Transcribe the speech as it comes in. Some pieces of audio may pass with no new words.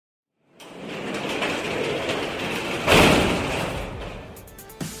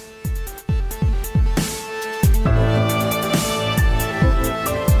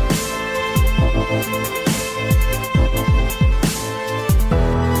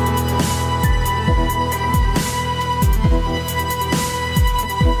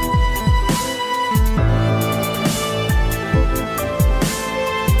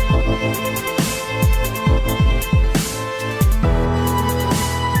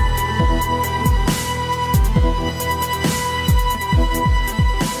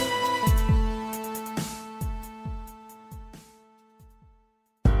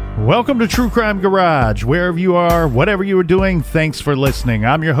Welcome to True Crime Garage. Wherever you are, whatever you are doing, thanks for listening.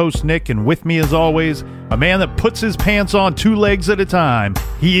 I'm your host, Nick, and with me, as always, a man that puts his pants on 2 legs at a time.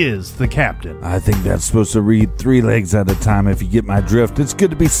 He is the captain. I think that's supposed to read 3 legs at a time, if you get my drift. It's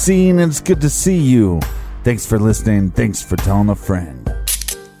good to be seen, and it's good to see you. Thanks for listening. Thanks for telling a friend.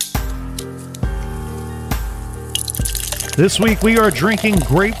 This week, we are drinking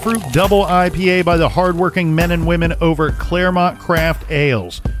Grapefruit Double IPA by the hardworking men and women over at Claremont Craft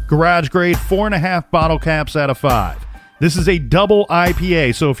Ales. Garage grade, 4.5 bottle caps out of 5. This is a double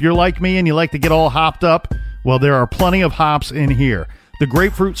IPA, so if you're like me and you like to get all hopped up, well, there are plenty of hops in here. The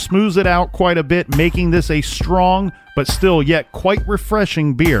grapefruit smooths it out quite a bit, making this a strong, but still yet quite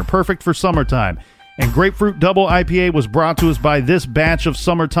refreshing beer, perfect for summertime. And Grapefruit Double IPA was brought to us by this batch of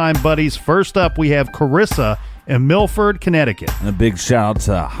summertime buddies. First up, we have Carissa in Milford, Connecticut. And a big shout out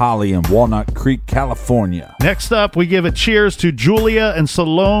to Holly in Walnut Creek, California. Next up, we give a cheers to Julia in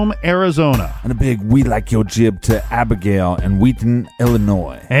Salome, Arizona. And a big we like your jib to Abigail in Wheaton,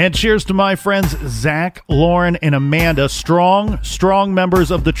 Illinois. And cheers to my friends Zach, Lauren, and Amanda, strong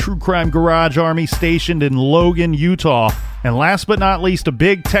members of the True Crime Garage Army stationed in Logan, Utah. And last but not least, a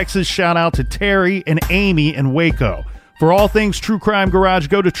big Texas shout out to Terry and Amy in Waco. For all things True Crime Garage,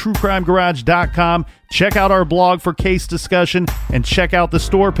 go to truecrimegarage.com, check out our blog for case discussion, and check out the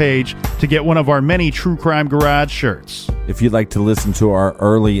store page to get one of our many True Crime Garage shirts. If you'd like to listen to our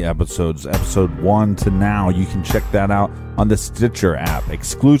early episodes, episode 1 to now, you can check that out on the Stitcher app,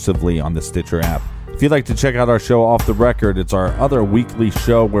 exclusively on the Stitcher app. If you'd like to check out our show Off the Record, it's our other weekly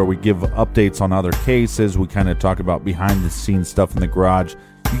show where we give updates on other cases. We kind of talk about behind-the-scenes stuff in the garage.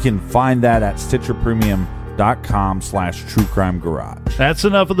 You can find that at StitcherPremium.com/True Crime Garage. That's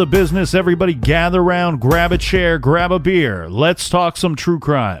enough of the business. Everybody gather around, grab a chair, grab a beer. Let's talk some true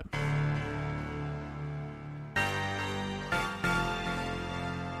crime.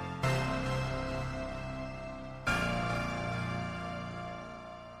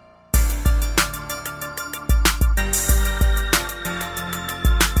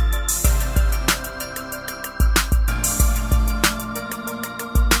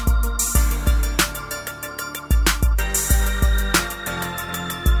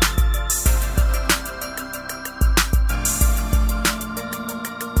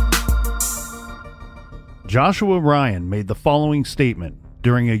 Joshua Ryen made the following statement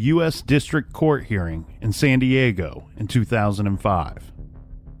during a U.S. District Court hearing in San Diego in 2005.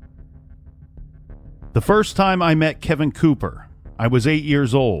 The first time I met Kevin Cooper, I was 8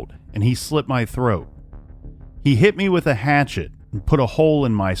 years old, and he slit my throat. He hit me with a hatchet and put a hole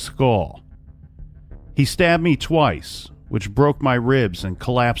in my skull. He stabbed me twice, which broke my ribs and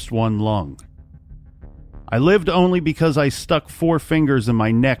collapsed one lung. I lived only because I stuck 4 fingers in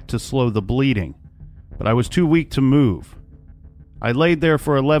my neck to slow the bleeding, but I was too weak to move. I laid there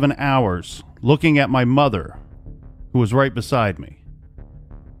for 11 hours, looking at my mother, who was right beside me.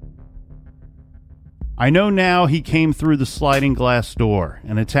 I know now he came through the sliding glass door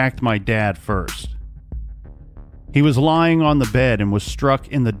and attacked my dad first. He was lying on the bed and was struck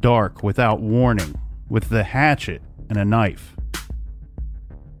in the dark without warning with the hatchet and a knife.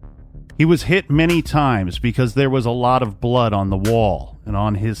 He was hit many times because there was a lot of blood on the wall and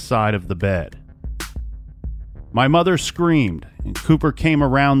on his side of the bed. My mother screamed, and Cooper came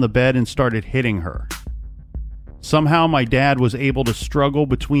around the bed and started hitting her. Somehow my dad was able to struggle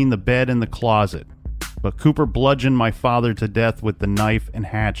between the bed and the closet, but Cooper bludgeoned my father to death with the knife and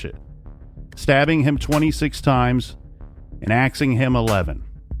hatchet, stabbing him 26 times and axing him 11.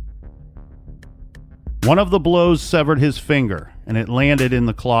 One of the blows severed his finger, and it landed in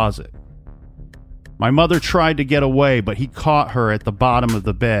the closet. My mother tried to get away, but he caught her at the bottom of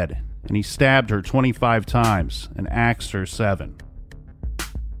the bed, and he stabbed her 25 times and axed her 7.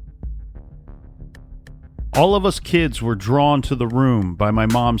 All of us kids were drawn to the room by my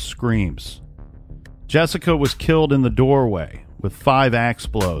mom's screams. Jessica was killed in the doorway with 5 axe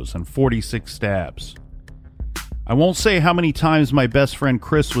blows and 46 stabs. I won't say how many times my best friend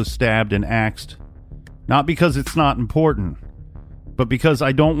Chris was stabbed and axed, not because it's not important, but because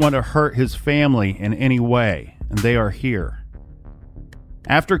I don't want to hurt his family in any way, and they are here.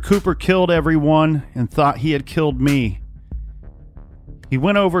 After Cooper killed everyone and thought he had killed me, he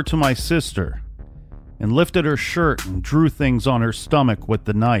went over to my sister and lifted her shirt and drew things on her stomach with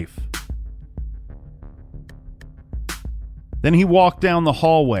the knife. Then he walked down the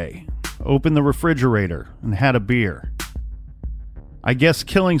hallway, opened the refrigerator, and had a beer. I guess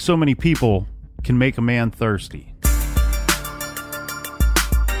killing so many people can make a man thirsty.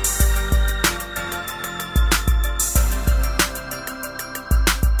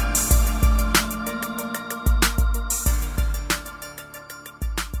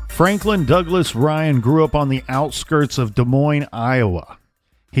 Franklin Douglas Ryen grew up on the outskirts of Des Moines, Iowa.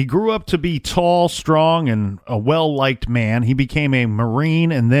 He grew up to be tall, strong, and a well-liked man. He became a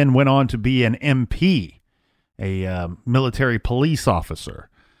Marine and then went on to be an MP, a military police officer.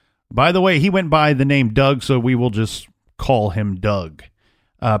 By the way, he went by the name Doug, so we will just call him Doug.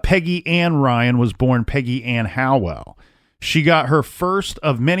 Peggy Ann Ryen was born Peggy Ann Howell. She got her first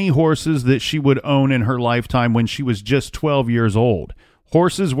of many horses that she would own in her lifetime when she was just 12 years old.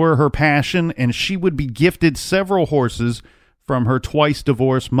 Horses were her passion, and she would be gifted several horses from her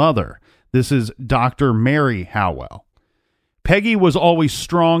twice-divorced mother. This is Dr. Mary Howell. Peggy was always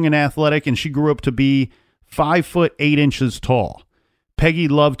strong and athletic, and she grew up to be 5 foot 8 inches tall. Peggy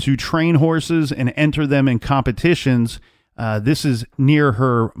loved to train horses and enter them in competitions. This is near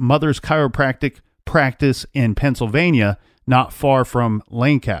her mother's chiropractic practice in Pennsylvania, not far from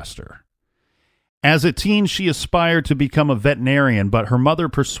Lancaster. As a teen, she aspired to become a veterinarian, but her mother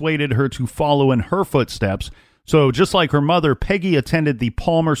persuaded her to follow in her footsteps. So just like her mother, Peggy attended the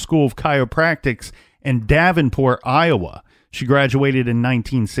Palmer School of Chiropractics in Davenport, Iowa. She graduated in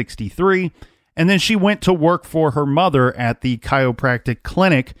 1963, and then she went to work for her mother at the chiropractic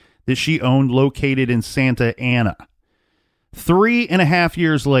clinic that she owned located in Santa Ana. 3.5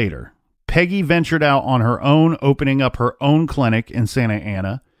 years later, Peggy ventured out on her own, opening up her own clinic in Santa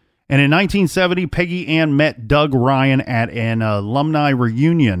Ana. And in 1970, Peggy Ann met Doug Ryen at an alumni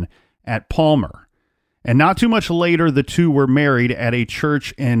reunion at Palmer. And not too much later, the two were married at a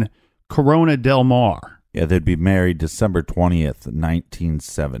church in Corona del Mar. Yeah, they'd be married December 20th,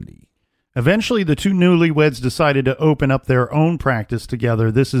 1970. Eventually, the two newlyweds decided to open up their own practice together.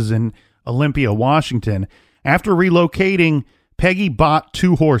 This is in Olympia, Washington. After relocating, Peggy bought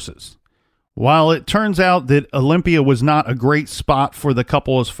 2 horses. While it turns out that Olympia was not a great spot for the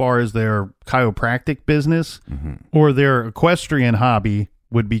couple as far as their chiropractic business or their equestrian hobby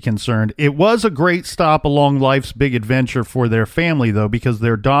would be concerned, it was a great stop along life's big adventure for their family, though, because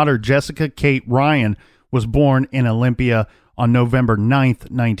their daughter, Jessica Kate Ryen, was born in Olympia on November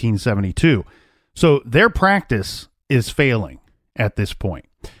 9th, 1972. So their practice is failing at this point.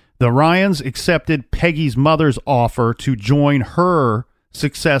 The Ryans accepted Peggy's mother's offer to join her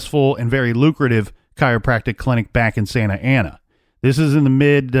successful and very lucrative chiropractic clinic back in Santa Ana. This is in the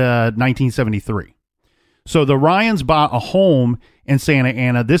mid-1973. So the Ryans bought a home in Santa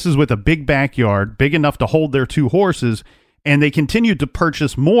Ana. This is with a big backyard, big enough to hold their 2 horses, and they continued to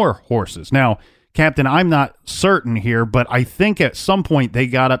purchase more horses. Now, Captain, I'm not certain here, but I think at some point they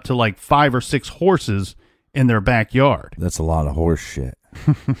got up to like 5 or 6 horses in their backyard. That's a lot of horse shit.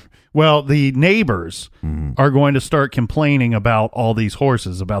 Well, the neighbors are going to start complaining about all these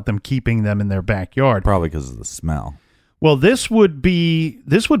horses, about them keeping them in their backyard. Probably because of the smell. Well, this would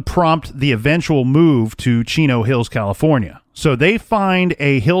prompt the eventual move to Chino Hills, California. So they find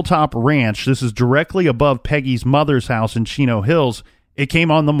a hilltop ranch. This is directly above Peggy's mother's house in Chino Hills. It came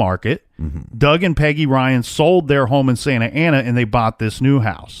on the market. Doug and Peggy Ryen sold their home in Santa Ana, and they bought this new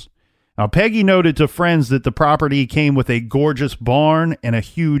house. Now, Peggy noted to friends that the property came with a gorgeous barn and a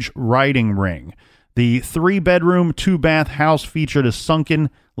huge riding ring. The 3-bedroom, 2-bath house featured a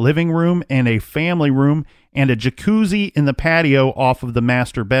sunken living room and a family room and a jacuzzi in the patio off of the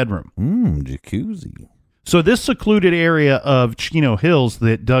master bedroom. Jacuzzi. So this secluded area of Chino Hills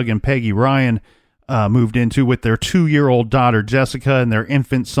that Doug and Peggy Ryen moved into with their 2-year-old daughter Jessica and their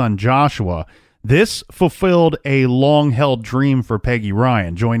infant son Joshua, this fulfilled a long-held dream for Peggy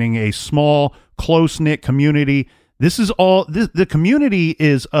Ryen, joining a small, close-knit community. The community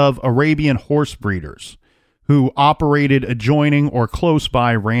is of Arabian horse breeders who operated adjoining or close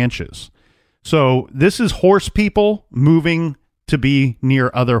by ranches. So this is horse people moving to be near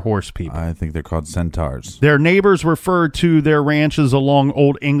other horse people. I think they're called centaurs. Their neighbors referred to their ranches along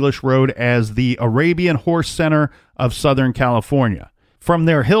Old English Road as the Arabian Horse Center of Southern California. From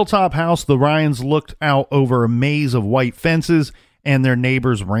their hilltop house, the Ryans looked out over a maze of white fences and their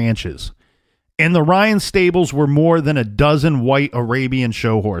neighbors' ranches. In the Ryan stables were more than a dozen white Arabian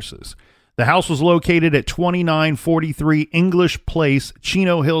show horses. The house was located at 2943 English Place,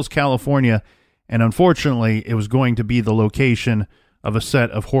 Chino Hills, California, and unfortunately, it was going to be the location of a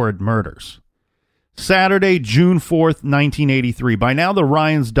set of horrid murders. Saturday, June 4th, 1983. By now, the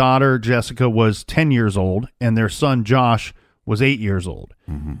Ryans' daughter, Jessica, was 10 years old, and their son, Josh, was 8 years old.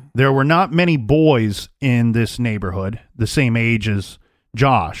 There were not many boys in this neighborhood, the same age as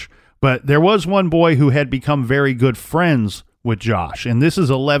Josh, but there was one boy who had become very good friends with Josh, and this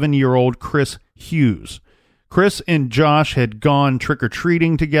is 11-year-old Chris Hughes. Chris and Josh had gone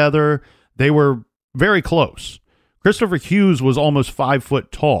trick-or-treating together. They were very close. Christopher Hughes was almost 5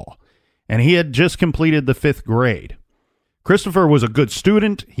 foot tall, and he had just completed the 5th grade. Christopher was a good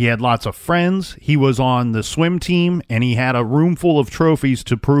student. He had lots of friends. He was on the swim team, and he had a room full of trophies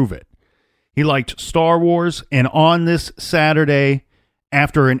to prove it. He liked Star Wars, and on this Saturday,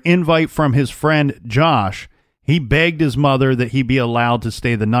 after an invite from his friend Josh, he begged his mother that he be allowed to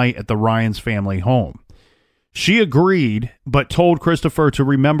stay the night at the Ryan's family home. She agreed, but told Christopher to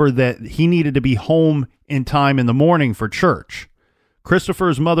remember that he needed to be home in time in the morning for church.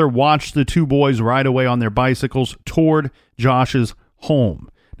 Christopher's mother watched the two boys ride away on their bicycles toward Josh's home.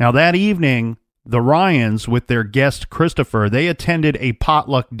 Now, that evening, the Ryans, with their guest Christopher, they attended a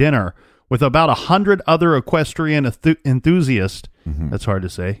potluck dinner with about 100 other equestrian enthusiasts. That's hard to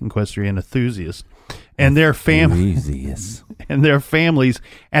say, equestrian enthusiasts, and their families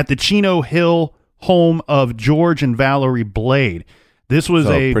at the Chino Hill home of George and Valerie Blade. This was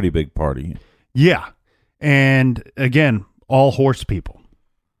a pretty big party. Yeah. And again, all horse people.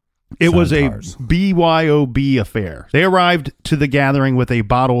 It was a BYOB affair. They arrived to the gathering with a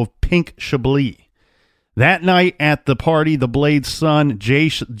bottle of pink Chablis. That night at the party, the Blade's son,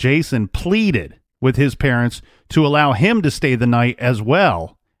 Jason, pleaded with his parents to allow him to stay the night as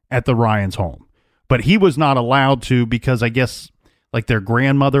well at the Ryan's home. But he was not allowed to because I guess like their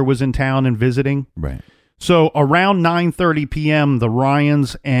grandmother was in town and visiting. Right. So around 9:30 p.m., the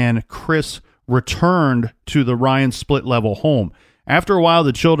Ryans and Chris returned to the Ryan split-level home. After a while,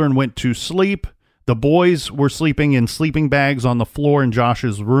 the children went to sleep. The boys were sleeping in sleeping bags on the floor in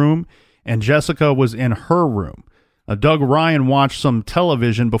Josh's room, and Jessica was in her room. Doug Ryan watched some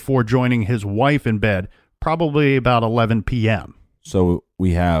television before joining his wife in bed, probably about 11 p.m. So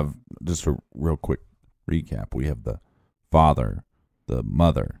we have, just a real quick recap, we have the father, the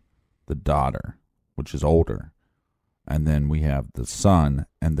mother, the daughter, which is older, and then we have the son,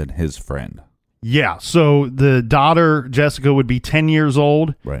 and then his friend. Yeah, so the daughter, Jessica, would be 10 years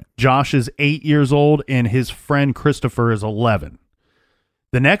old. Right. Josh is 8 years old, and his friend Christopher is 11.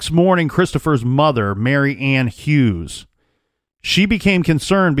 The next morning, Christopher's mother, Mary Ann Hughes, she became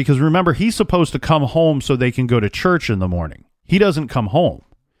concerned because, remember, he's supposed to come home so they can go to church in the morning. He doesn't come home.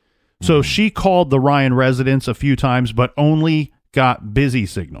 So she called the Ryan residence a few times, but only got busy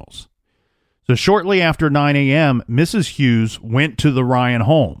signals. So shortly after 9 a.m., Mrs. Hughes went to the Ryan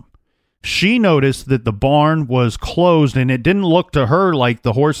home. She noticed that the barn was closed, and it didn't look to her like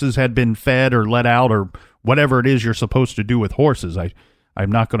the horses had been fed or let out or whatever it is you're supposed to do with horses.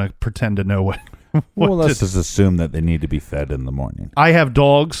 I'm not going to pretend to know what well, let's just assume that they need to be fed in the morning. I have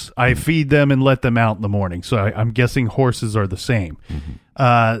dogs. I feed them and let them out in the morning, so I'm guessing horses are the same.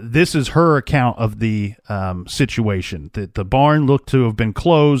 This is her account of the situation. The barn looked to have been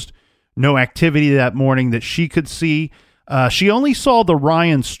closed. No activity that morning that she could see. She only saw the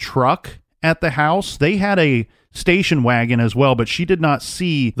Ryan's truck at the house. They had a station wagon as well, but she did not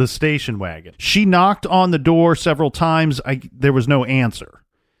see the station wagon. She knocked on the door several times. There was no answer.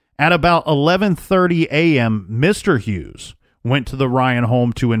 At about 11:30 a.m., Mr. Hughes went to the Ryan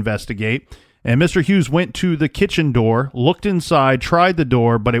home to investigate, and Mr. Hughes went to the kitchen door, looked inside, tried the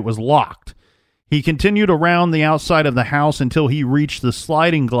door, but it was locked. He continued around the outside of the house until he reached the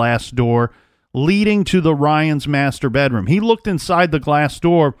sliding glass door leading to the Ryan's master bedroom. He looked inside the glass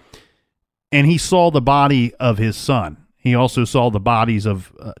door, and he saw the body of his son. He also saw the bodies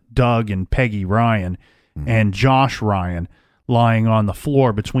of Doug and Peggy Ryan and Josh Ryan lying on the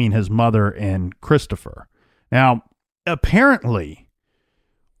floor between his mother and Christopher. Now, apparently,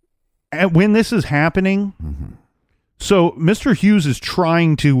 when this is happening, so Mr. Hughes is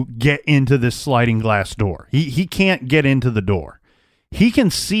trying to get into this sliding glass door. He can't get into the door. He can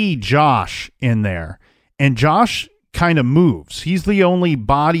see Josh in there, and Josh kind of moves. He's the only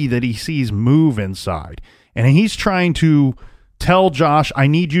body that he sees move inside, and he's trying to tell Josh, I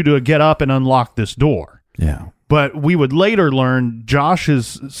need you to get up and unlock this door. Yeah. But we would later learn Josh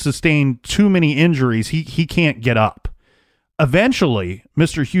has sustained too many injuries. He can't get up. Eventually,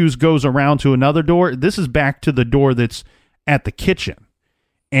 Mr. Hughes goes around to another door. This is back to the door that's at the kitchen,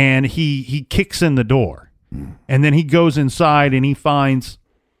 and he kicks in the door. And then he goes inside and he finds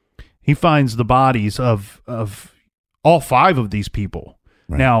the bodies of all 5 of these people.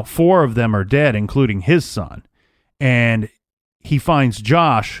 Right. Now, 4 of them are dead, including his son. And he finds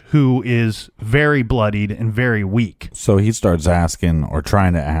Josh, who is very bloodied and very weak. So he starts asking or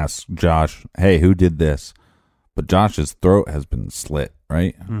trying to ask Josh, hey, who did this? But Josh's throat has been slit,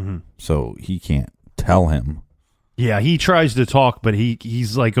 right? So he can't tell him. Yeah, he tries to talk, but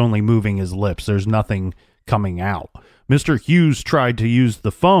he's like only moving his lips. There's nothing coming out. Mr. Hughes tried to use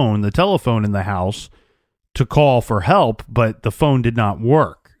the telephone in the house to call for help, but the phone did not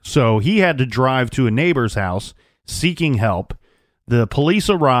work. So he had to drive to a neighbor's house seeking help. The police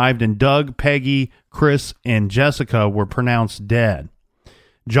arrived, and Doug, Peggy, Chris, and Jessica were pronounced dead.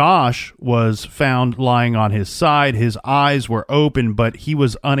 Josh was found lying on his side. His eyes were open, but he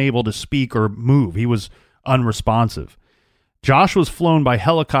was unable to speak or move. He was unresponsive. Josh was flown by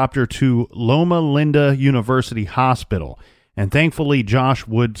helicopter to Loma Linda University Hospital, and thankfully Josh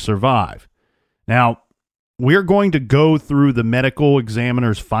would survive. Now, we're going to go through the medical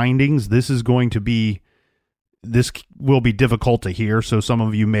examiner's findings. This will be difficult to hear, so some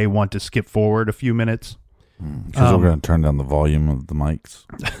of you may want to skip forward a few minutes. Because we're going to turn down the volume of the mics.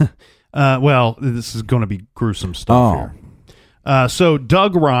 Well, this is going to be gruesome stuff here. So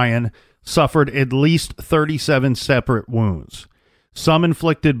Doug Ryen suffered at least 37 separate wounds. Some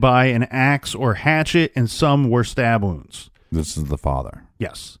inflicted by an axe or hatchet, and some were stab wounds. This is the father.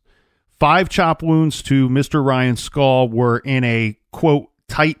 Yes. 5 chop wounds to Mr. Ryan's skull were in a, quote,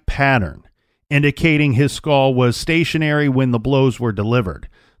 tight pattern, indicating his skull was stationary when the blows were delivered.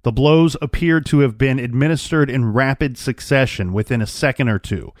 The blows appeared to have been administered in rapid succession within a second or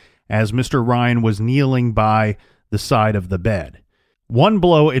two, as Mr. Ryen was kneeling by the side of the bed. One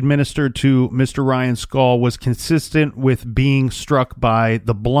blow administered to Mr. Ryan's skull was consistent with being struck by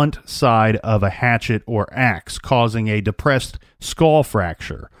the blunt side of a hatchet or axe, causing a depressed skull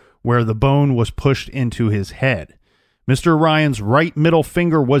fracture, where the bone was pushed into his head. Mr. Ryan's right middle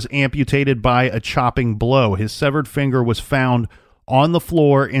finger was amputated by a chopping blow. His severed finger was found on the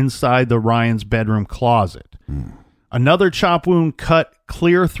floor inside the Ryan's bedroom closet. Another chop wound cut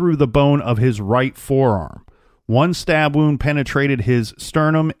clear through the bone of his right forearm. One stab wound penetrated his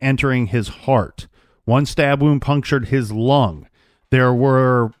sternum, entering his heart. One stab wound punctured his lung. There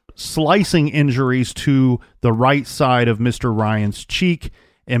were slicing injuries to the right side of Mr. Ryan's cheek,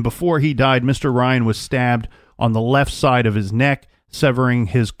 and before he died, Mr. Ryen was stabbed on the left side of his neck, severing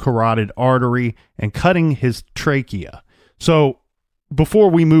his carotid artery and cutting his trachea. So, before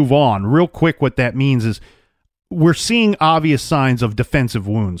we move on, real quick, what that means is we're seeing obvious signs of defensive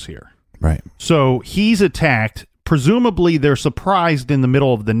wounds here. Right. So he's attacked. Presumably they're surprised in the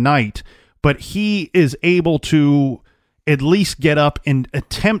middle of the night, but he is able to at least get up and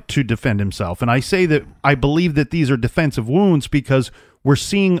attempt to defend himself. And I say that I believe that these are defensive wounds because we're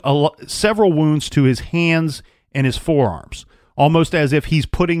seeing several wounds to his hands and his forearms, almost as if he's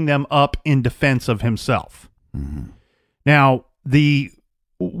putting them up in defense of himself. Mm-hmm. Now, the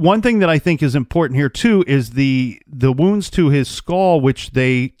one thing that I think is important here too is the wounds to his skull, which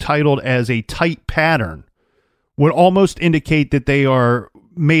they titled as a tight pattern, would almost indicate that they are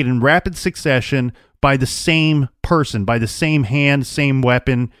made in rapid succession by the same person, by the same hand, same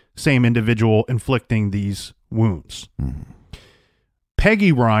weapon, same individual inflicting these wounds. Mm-hmm.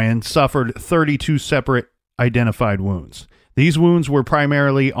 Peggy Ryen suffered 32 separate identified wounds. These wounds were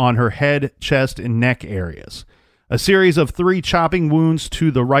primarily on her head, chest, and neck areas. A series of 3 chopping wounds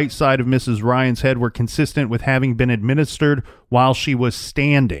to the right side of Mrs. Ryan's head were consistent with having been administered while she was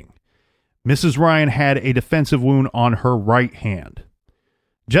standing. Mrs. Ryen had a defensive wound on her right hand.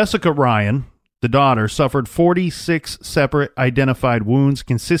 Jessica Ryen, the daughter, suffered 46 separate identified wounds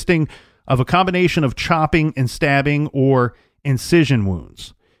consisting of a combination of chopping and stabbing or incision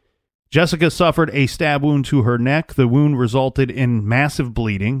wounds. Jessica suffered a stab wound to her neck. The wound resulted in massive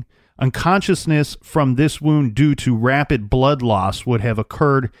bleeding. Unconsciousness from this wound due to rapid blood loss would have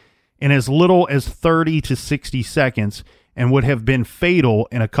occurred in as little as 30 to 60 seconds and would have been fatal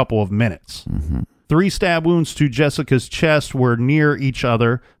in a couple of minutes. Mm-hmm. 3 stab wounds to Jessica's chest were near each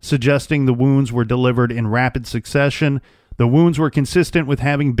other, suggesting the wounds were delivered in rapid succession. The wounds were consistent with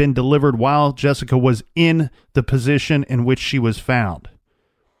having been delivered while Jessica was in the position in which she was found.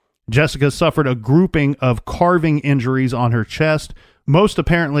 Jessica suffered a grouping of carving injuries on her chest. Most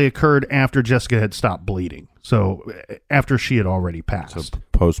apparently occurred after Jessica had stopped bleeding, so after she had already passed. So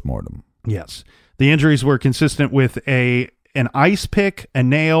post-mortem. Yes. The injuries were consistent with an ice pick, a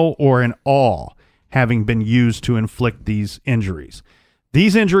nail, or an awl having been used to inflict these injuries.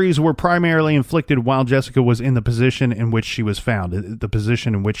 These injuries were primarily inflicted while Jessica was in the position in which she was found, the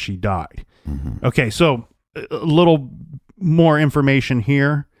position in which she died. Mm-hmm. Okay, so a little more information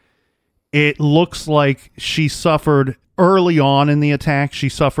here. It looks like she suffered early on in the attack. She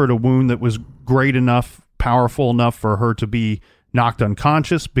suffered a wound that was great enough, powerful enough for her to be knocked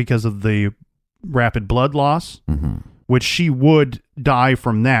unconscious because of the rapid blood loss, mm-hmm. which she would die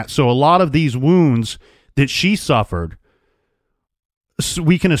from that. So a lot of these wounds that she suffered,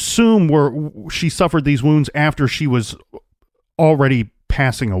 we can assume she suffered these wounds after she was already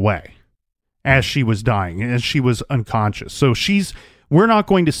passing away, as she was dying, as she was unconscious. So we're not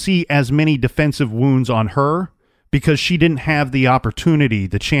going to see as many defensive wounds on her because she didn't have the opportunity,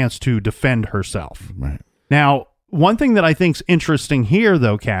 the chance to defend herself. Right. Now, one thing that I think's interesting here,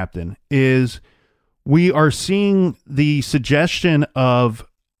 though, Captain, is we are seeing the suggestion of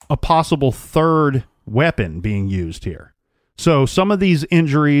a possible third weapon being used here. So some of these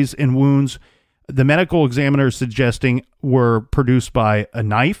injuries and wounds, the medical examiner is suggesting were produced by a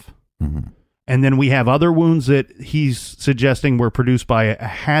knife. Mm-hmm. And then we have other wounds that he's suggesting were produced by a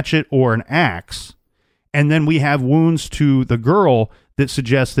hatchet or an axe. And then we have wounds to the girl that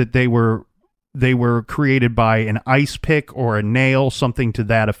suggest that they were created by an ice pick or a nail, something to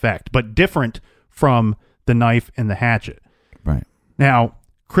that effect, but different from the knife and the hatchet. Right. Now,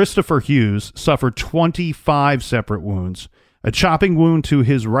 Christopher Hughes suffered 25 separate wounds. A chopping wound to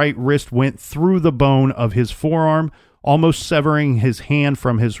his right wrist went through the bone of his forearm, almost severing his hand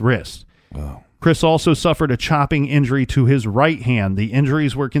from his wrist. Wow. Chris also suffered a chopping injury to his right hand. The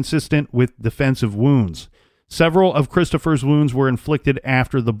injuries were consistent with defensive wounds. Several of Christopher's wounds were inflicted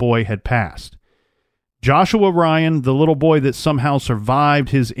after the boy had passed. Joshua Ryen, the little boy that somehow survived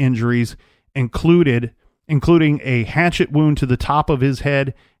his injuries, including a hatchet wound to the top of his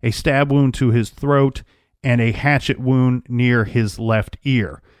head, a stab wound to his throat, and a hatchet wound near his left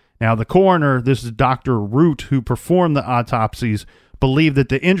ear. Now, the coroner, this is Dr. Root, who performed the autopsies, believed that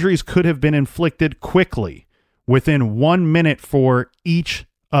the injuries could have been inflicted quickly, within 1 minute for each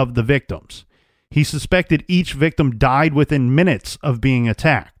of the victims. He suspected each victim died within minutes of being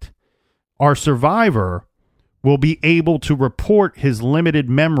attacked. Our survivor will be able to report his limited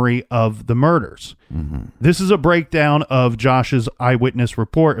memory of the murders. Mm-hmm. This is a breakdown of Josh's eyewitness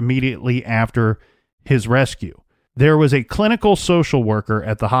report immediately after his rescue. There was a clinical social worker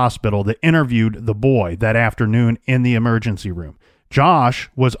at the hospital that interviewed the boy that afternoon in the emergency room. Josh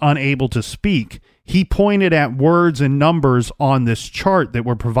was unable to speak. He pointed at words and numbers on this chart that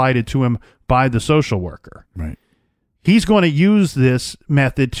were provided to him by the social worker. Right. He's going to use this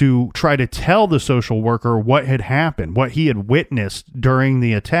method to try to tell the social worker what had happened, what he had witnessed during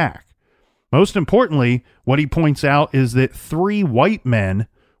the attack. Most importantly, what he points out is that 3 white men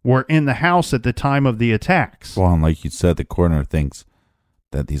were in the house at the time of the attacks. Well, and like you said, the coroner thinks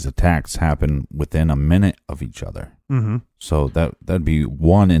that these attacks happen within a minute of each other. Mm-hmm. So that'd be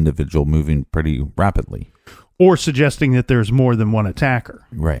one individual moving pretty rapidly. Or suggesting that there's more than one attacker.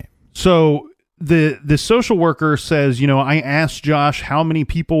 Right. So the social worker says, I asked Josh how many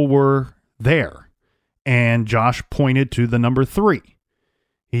people were there. And Josh pointed to the number 3.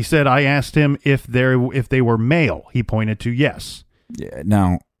 He said, I asked him if they were male. He pointed to yes. Yeah.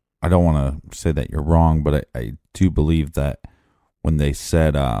 Now, I don't want to say that you're wrong, but I do believe that when they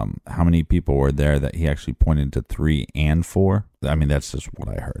said how many people were there, that he actually pointed to 3 and 4. I mean, that's just what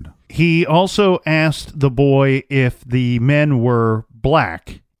I heard. He also asked the boy if the men were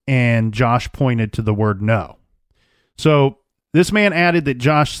black, and Josh pointed to the word no. So this man added that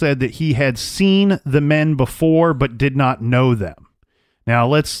Josh said that he had seen the men before but did not know them. Now,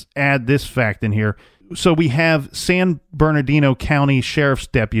 let's add this fact in here. So we have San Bernardino County Sheriff's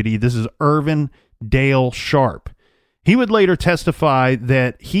Deputy. This is Irvin Dale Sharp. He would later testify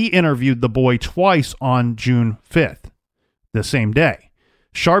that he interviewed the boy twice on June 5th, the same day.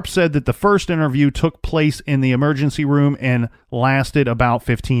 Sharp said that the first interview took place in the emergency room and lasted about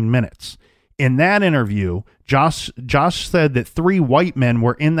 15 minutes. In that interview, Josh said that 3 white men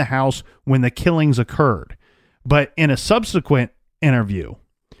were in the house when the killings occurred. But in a subsequent interview,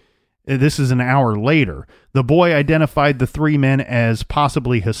 this is an hour later, the boy identified the 3 men as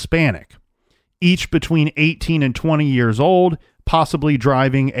possibly Hispanic, each between 18 and 20 years old, possibly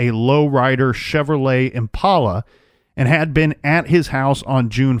driving a lowrider Chevrolet Impala, and had been at his house on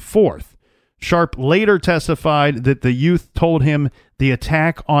June 4th. Sharp later testified that the youth told him the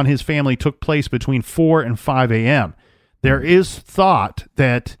attack on his family took place between 4 and 5 a.m. There is thought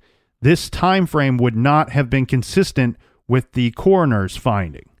that this time frame would not have been consistent with the coroner's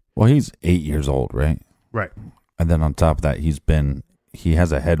finding. Well, he's 8 years old, right? Right. And then on top of that, he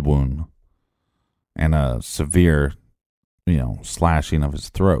has a head wound and a severe, slashing of his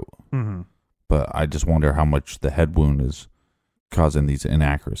throat. Mm-hmm. But I just wonder how much the head wound is causing these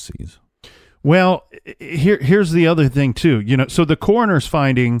inaccuracies. Well, here's the other thing too. So the coroner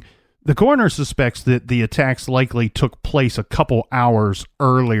suspects that the attacks likely took place a couple hours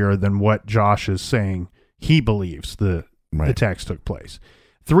earlier than what Josh is saying he believes the attacks took place.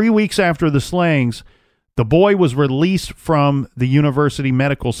 3 weeks after the slayings, the boy was released from the University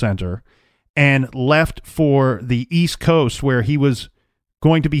Medical Center and left for the East Coast, where he was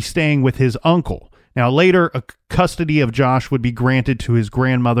going to be staying with his uncle. Now, later, a custody of Josh would be granted to his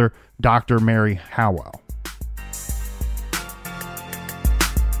grandmother, Dr. Mary Howell.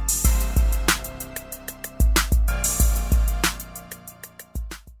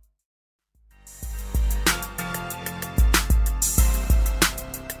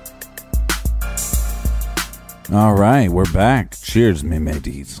 All right, we're back. Cheers, me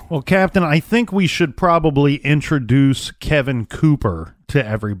mateys. Well, Captain, I think we should probably introduce Kevin Cooper to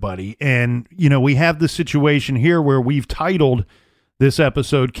everybody. And, you know, we have the situation here where we've titled this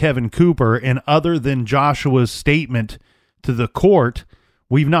episode Kevin Cooper, and other than Joshua's statement to the court,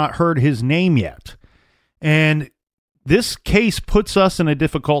 we've not heard his name yet. And this case puts us in a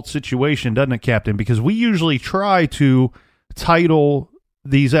difficult situation, doesn't it, Captain? Because we usually try to title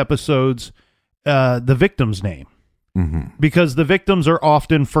these episodes the victim's name, because the victims are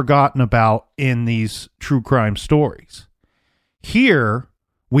often forgotten about in these true crime stories. Here,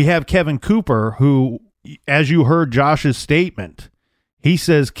 we have Kevin Cooper, who, as you heard Josh's statement, he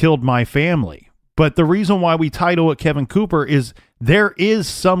says, killed my family. But the reason why we title it Kevin Cooper is there is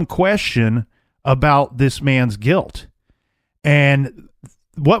some question about this man's guilt. And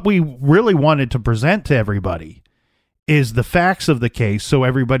what we really wanted to present to everybody is the facts of the case so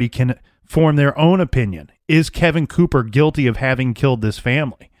everybody can form their own opinion. Is Kevin Cooper guilty of having killed this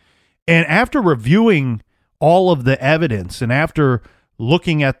family? And after reviewing all of the evidence and after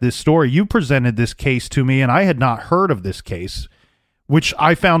looking at this story, you presented this case to me, and I had not heard of this case, which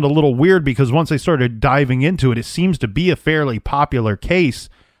I found a little weird because once I started diving into it, it seems to be a fairly popular case,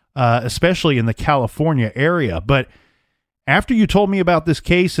 especially in the California area. But after you told me about this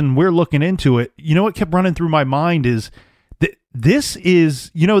case and we're looking into it, you know what kept running through my mind is this is,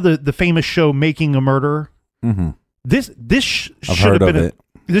 you know, the famous show Making a Murderer. This should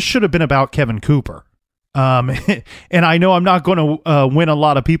have been about Kevin Cooper. And I know I'm not going to win a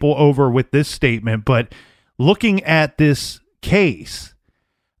lot of people over with this statement, but looking at this case,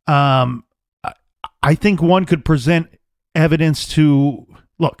 I think one could present evidence to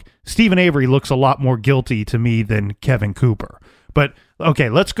look. Stephen Avery looks a lot more guilty to me than Kevin Cooper. But okay,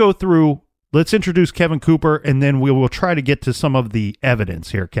 let's go through. Let's introduce Kevin Cooper, and then we will try to get to some of the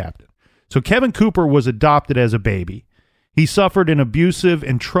evidence here, Captain. So Kevin Cooper was adopted as a baby. He suffered an abusive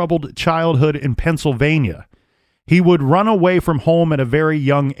and troubled childhood in Pennsylvania. He would run away from home at a very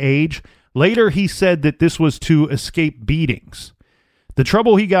young age. Later, he said that this was to escape beatings. The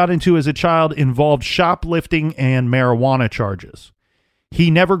trouble he got into as a child involved shoplifting and marijuana charges. He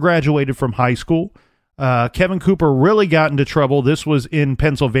never graduated from high school. Kevin Cooper really got into trouble. This was in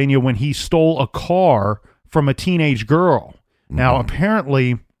Pennsylvania when he stole a car from a teenage girl. Now,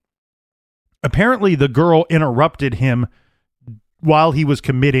 apparently the girl interrupted him while he was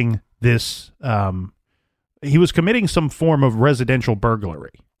committing this. He was committing some form of residential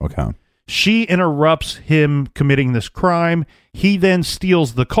burglary. Okay. She interrupts him committing this crime. He then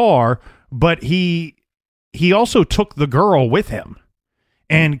steals the car, but he also took the girl with him.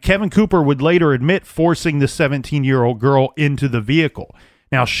 And Kevin Cooper would later admit forcing the 17-year-old girl into the vehicle.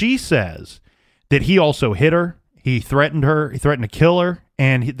 Now, she says that he also hit her. He threatened to kill her,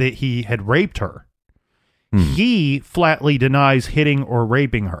 and that he had raped her. He flatly denies hitting or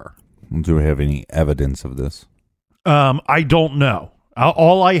raping her. Do we have any evidence of this? I don't know.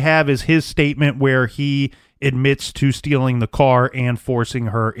 All I have is his statement where he admits to stealing the car and forcing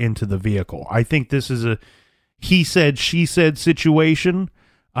her into the vehicle. I think this is a he said, she said situation.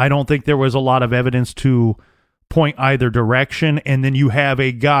 I don't think there was a lot of evidence to point either direction. And then you have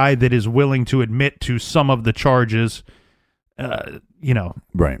a guy that is willing to admit to some of the charges,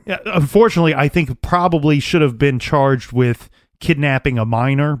 Right. Unfortunately, I think probably should have been charged with kidnapping a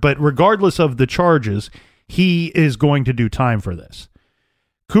minor. But regardless of the charges, he is going to do time for this.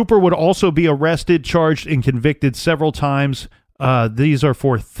 Cooper would also be arrested, charged, and convicted several times. These are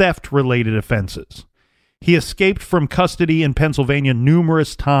for theft-related offenses. He escaped from custody in Pennsylvania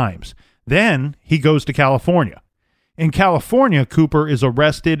numerous times. Then he goes to California. In California, Cooper is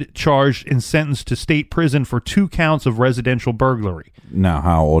arrested, charged, and sentenced to state prison for 2 counts of residential burglary. Now,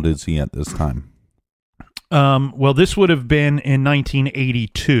 how old is he at this time? Well, this would have been in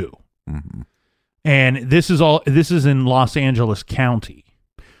 1982. And this is in Los Angeles County.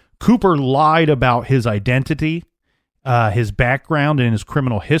 Cooper lied about his identity, his background, and his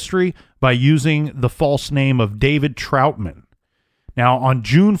criminal history by using the false name of David Troutman. Now, on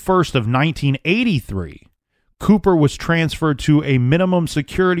June 1st of 1983, Cooper was transferred to a minimum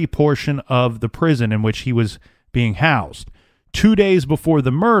security portion of the prison in which he was being housed. 2 days before the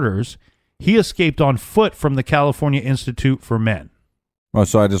murders, he escaped on foot from the California Institute for Men. Oh,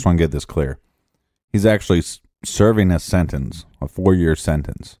 so I just want to get this clear. He's actually serving a sentence, a 4-year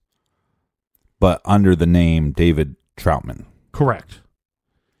sentence, but under the name David Troutman. Correct.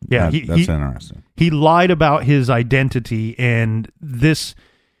 Yeah, that's interesting. He lied about his identity, and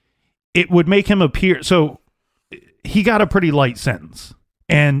it would make him appear. So he got a pretty light sentence,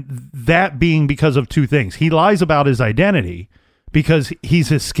 and that being because of 2 things. He lies about his identity because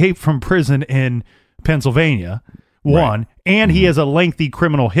he's escaped from prison in Pennsylvania, one, and he has a lengthy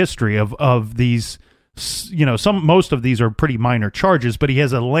criminal history of these, most of these are pretty minor charges, but he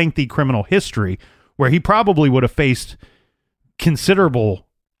has a lengthy criminal history where he probably would have faced considerable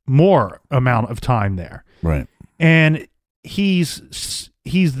more amount of time there. Right. And he's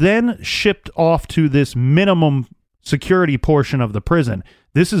then shipped off to this minimum security portion of the prison.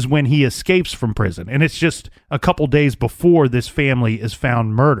 This is when he escapes from prison, and it's just a couple days before this family is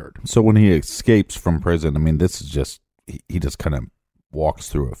found murdered. So when he escapes from prison, I mean, this is just, he just kind of walks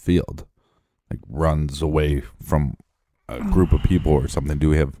through a field, like runs away from a group of people or something. Do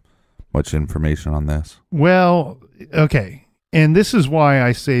we have much information on this? Well, okay. And this is why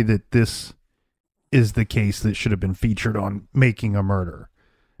I say that this is the case that should have been featured on Making a Murder.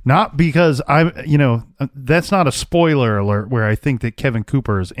 Not because that's not a spoiler alert where I think that Kevin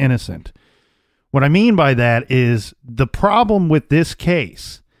Cooper is innocent. What I mean by that is the problem with this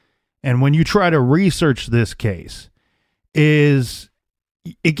case, and when you try to research this case, is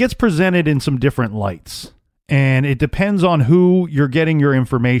it gets presented in some different lights. And it depends on who you're getting your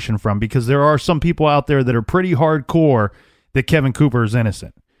information from, because there are some people out there that are pretty hardcore that Kevin Cooper is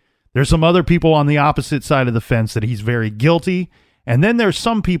innocent. There's some other people on the opposite side of the fence that he's very guilty. And then there's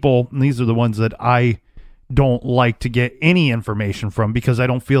some people, and these are the ones that I don't like to get any information from because I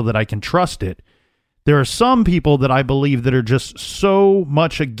don't feel that I can trust it. There are some people that I believe that are just so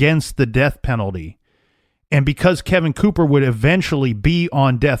much against the death penalty. And because Kevin Cooper would eventually be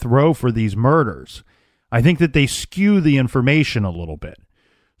on death row for these murders, I think that they skew the information a little bit.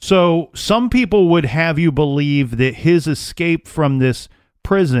 So some people would have you believe that his escape from this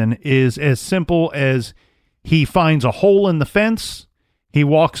prison is as simple as he finds a hole in the fence, he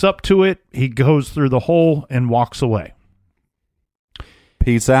walks up to it, he goes through the hole and walks away.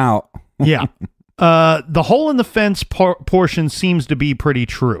 Peace out. Yeah. The hole in the fence portion seems to be pretty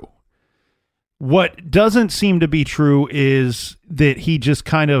true. What doesn't seem to be true is that he just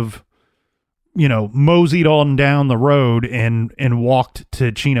kind of, moseyed on down the road and walked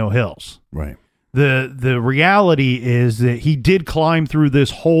to Chino Hills. Right. The reality is that he did climb through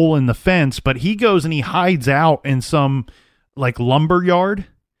this hole in the fence, but he goes and he hides out in some lumber yard,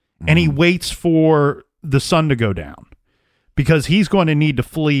 and he waits for the sun to go down because he's going to need to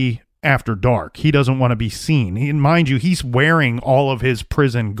flee after dark. He doesn't want to be seen. And mind you, he's wearing all of his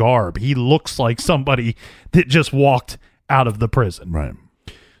prison garb. He looks like somebody that just walked out of the prison. Right.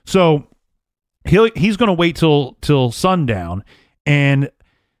 So he's going to wait till sundown, and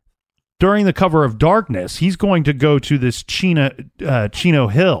during the cover of darkness, he's going to go to this Chino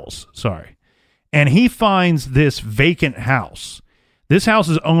Hills, and he finds this vacant house. This house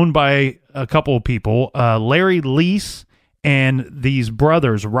is owned by a couple of people, Larry Lease and these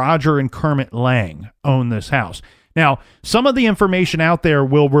brothers, Roger and Kermit Lang, own this house. Now, some of the information out there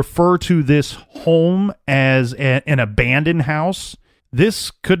will refer to this home as an abandoned house. This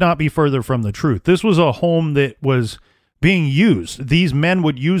could not be further from the truth. This was a home that was being used. These men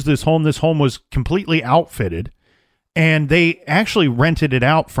would use this home. This home was completely outfitted, and they actually rented it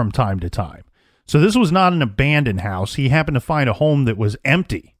out from time to time. So this was not an abandoned house. He happened to find a home that was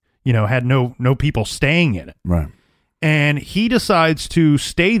empty, had no people staying in it. Right. And he decides to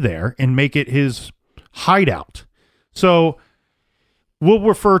stay there and make it his hideout. So we'll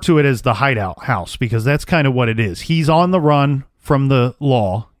refer to it as the hideout house because that's kind of what it is. He's on the run from the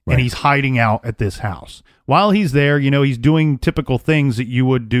law, and he's hiding out at this house. While he's there, he's doing typical things that you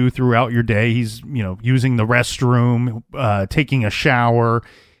would do throughout your day. He's, using the restroom, taking a shower.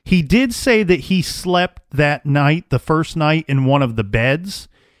 He did say that he slept that night, the first night, in one of the beds.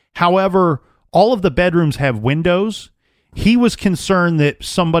 However, all of the bedrooms have windows. He was concerned that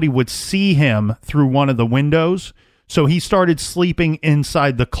somebody would see him through one of the windows, so he started sleeping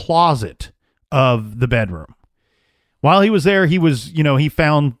inside the closet of the bedroom. While he was there, he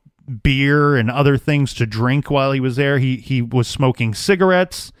found beer and other things to drink while he was there. He was smoking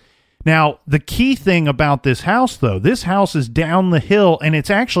cigarettes. Now, the key thing about this house, though, this house is down the hill, and it's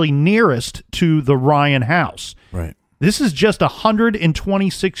actually nearest to the Ryen house. Right. This is just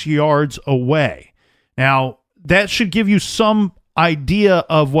 126 yards away. Now, that should give you some idea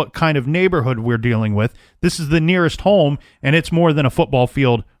of what kind of neighborhood we're dealing with. This is the nearest home, and it's more than a football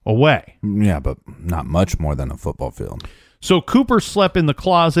field away. Yeah, but not much more than a football field. So Cooper slept in the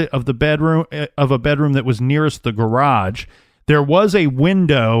closet of a bedroom that was nearest the garage. There was a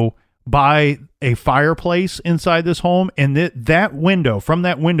window by a fireplace inside this home, and from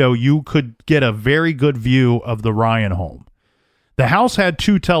that window, you could get a very good view of the Ryen home. The house had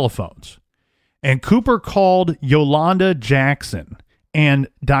 2 telephones, and Cooper called Yolanda Jackson and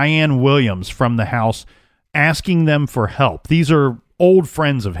Diane Williams from the house, asking them for help. These are old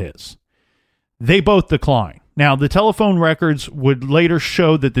friends of his. They both declined. Now, the telephone records would later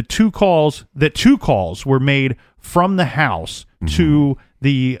show that two calls were made from the house to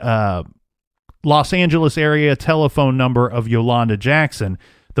the Los Angeles area telephone number of Yolanda Jackson.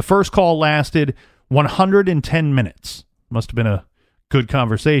 The first call lasted 110 minutes. Must have been a good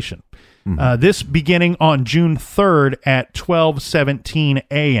conversation. This beginning on June 3rd at 12:17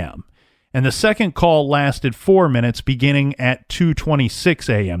 a.m. And the second call lasted 4 minutes beginning at 2:26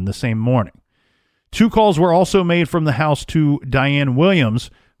 a.m. the same morning. 2 calls were also made from the house to Diane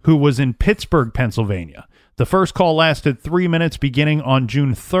Williams, who was in Pittsburgh, Pennsylvania. The first call lasted 3 minutes beginning on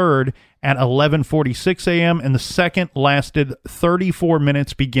June 3rd at 11:46 a.m., and the second lasted 34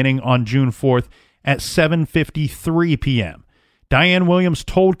 minutes beginning on June 4th at 7:53 p.m. Diane Williams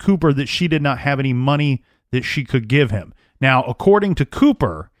told Cooper that she did not have any money that she could give him. Now, according to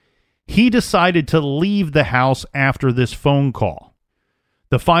Cooper, he decided to leave the house after this phone call.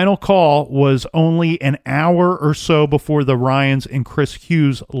 The final call was only an hour or so before the Ryans and Chris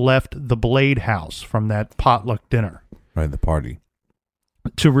Hughes left the Blade house from that potluck dinner. Right, the party.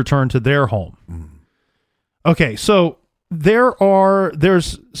 To return to their home. Okay, so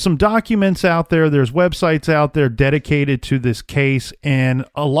there's some documents out there, there's websites out there dedicated to this case, and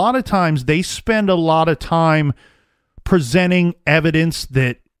a lot of times they spend a lot of time presenting evidence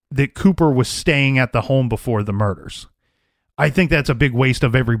that Cooper was staying at the home before the murders. I think that's a big waste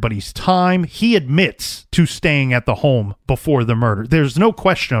of everybody's time. He admits to staying at the home before the murder. There's no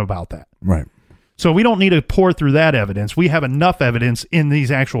question about that. Right. So we don't need to pour through that evidence. We have enough evidence in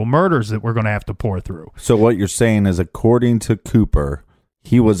these actual murders that we're going to have to pour through. So what you're saying is, according to Cooper,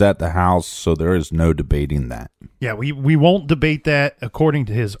 he was at the house, so there is no debating that. Yeah, we won't debate that. According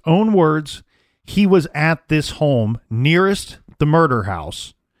to his own words, he was at this home nearest the murder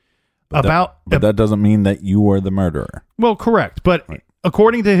house. But that doesn't mean that you were the murderer. Well, correct. But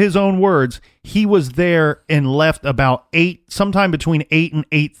according to his own words, he was there and left about sometime between 8 and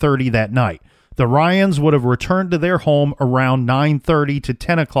 8:30 that night. The Ryans would have returned to their home around 9:30 to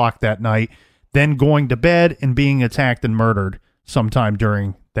 10 o'clock that night, then going to bed and being attacked and murdered sometime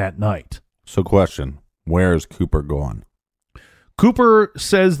during that night. So question, where is Cooper going? Cooper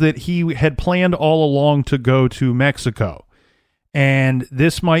says that he had planned all along to go to Mexico. And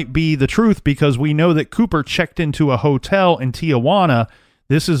this might be the truth because we know that Cooper checked into a hotel in Tijuana.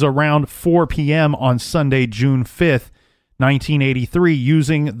 This is around 4 p.m. on Sunday, June 5th, 1983,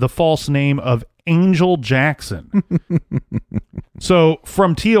 using the false name of Angel Jackson. So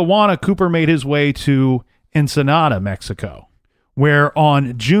from Tijuana, Cooper made his way to Ensenada, Mexico, where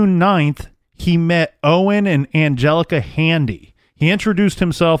on June 9th, he met Owen and Angelica Handy. He introduced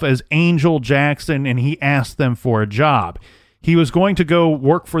himself as Angel Jackson, and he asked them for a job. He was going to go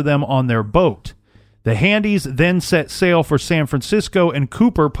work for them on their boat. The Handys then set sail for San Francisco, and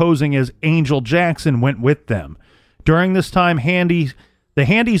Cooper, posing as Angel Jackson, went with them. During this time, the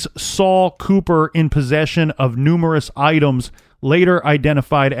Handys saw Cooper in possession of numerous items later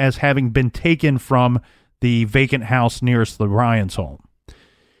identified as having been taken from the vacant house nearest the Ryan's home.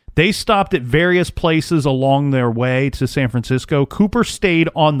 They stopped at various places along their way to San Francisco. Cooper stayed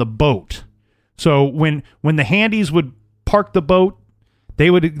on the boat. So when the Handys would park the boat, they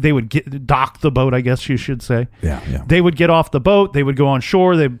would dock the boat, I guess you should say. Yeah. They would get off the boat. They would go on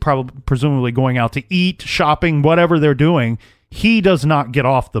shore. They presumably going out to eat, shopping, whatever they're doing. He does not get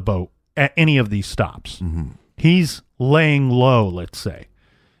off the boat at any of these stops. Mm-hmm. He's laying low, let's say.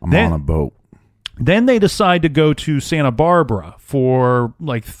 I'm on a boat. Then they decide to go to Santa Barbara for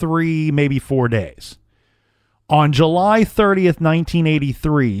like 3, maybe 4 days. On July 30th,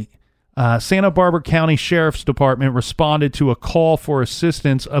 1983, Santa Barbara County Sheriff's Department responded to a call for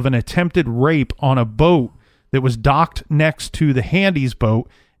assistance of an attempted rape on a boat that was docked next to the Handy's boat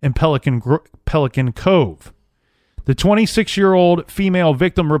in Pelican Cove. The 26-year-old female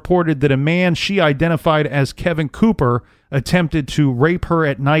victim reported that a man she identified as Kevin Cooper attempted to rape her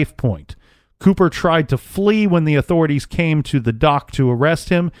at knife point. Cooper tried to flee when the authorities came to the dock to arrest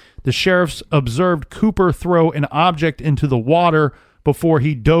him. The sheriffs observed Cooper throw an object into the water before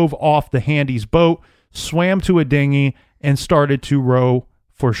he dove off the Handy's boat, swam to a dinghy, and started to row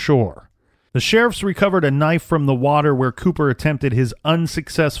for shore. The sheriffs recovered a knife from the water where Cooper attempted his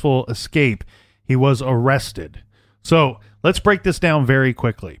unsuccessful escape. He was arrested. So let's break this down very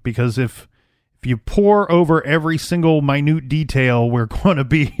quickly, because if you pour over every single minute detail, we're going to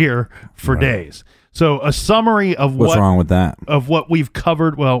be here for days. So a summary of what's wrong with that? Of what we've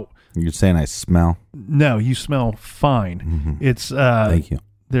covered. Well, you're saying I smell? No, you smell fine. Mm-hmm. It's thank you.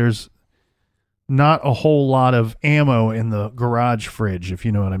 There's not a whole lot of ammo in the garage fridge, if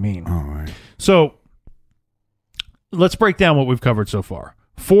you know what I mean. All right. So let's break down what we've covered so far.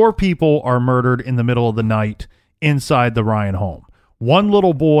 4 people are murdered in the middle of the night inside the Ryen home. One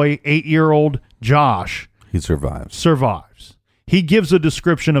little boy, 8-year-old Josh, he survives. He gives a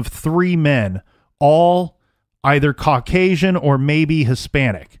description of 3 men, all either Caucasian or maybe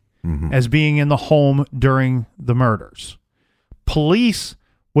Hispanic, as being in the home during the murders. Police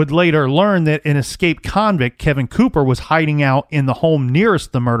would later learn that an escaped convict, Kevin Cooper, was hiding out in the home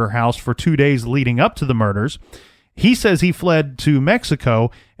nearest the murder house for 2 days leading up to the murders. He says he fled to Mexico,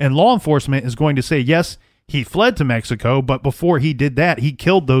 and law enforcement is going to say, yes, he fled to Mexico, but before he did that, he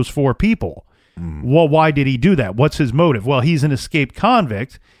killed those 4 people. Well, why did he do that? What's his motive? Well, he's an escaped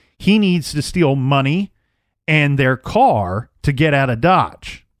convict. He needs to steal money and their car to get out of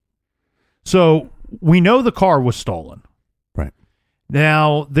Dodge. So we know the car was stolen. Right.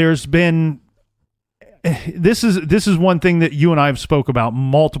 Now, there's been... This is one thing that you and I have spoke about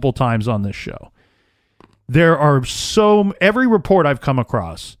multiple times on this show. There are every report I've come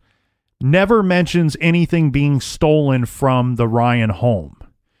across never mentions anything being stolen from the Ryen home.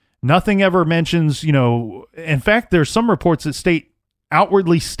 Nothing ever mentions, in fact, there's some reports that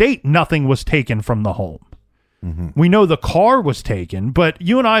outwardly state nothing was taken from the home. We know the car was taken, but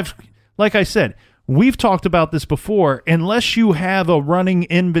you and I've, like I said, we've talked about this before. Unless you have a running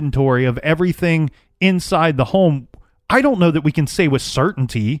inventory of everything inside the home, I don't know that we can say with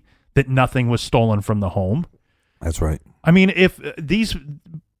certainty that nothing was stolen from the home. That's right. I mean, if the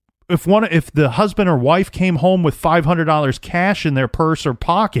husband or wife came home with $500 cash in their purse or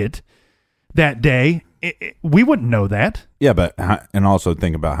pocket that day, we wouldn't know that. Yeah, and also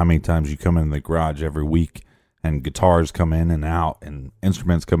think about how many times you come in the garage every week and guitars come in and out and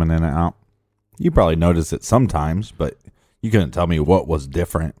instruments coming in and out. You probably notice it sometimes, but you couldn't tell me what was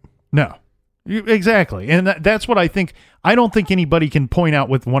different. No, exactly. And that's what I think. I don't think anybody can point out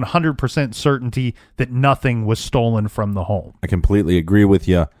with 100% certainty that nothing was stolen from the home. I completely agree with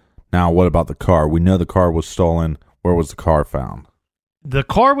you. Now, what about the car? We know the car was stolen. Where was the car found? The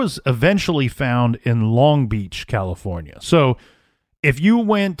car was eventually found in Long Beach, California. So if you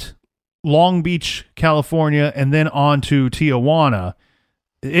went Long Beach, California, and then on to Tijuana,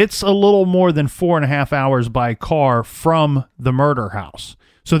 it's a little more than 4.5 hours by car from the murder house.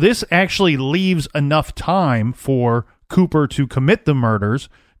 So this actually leaves enough time for Cooper to commit the murders,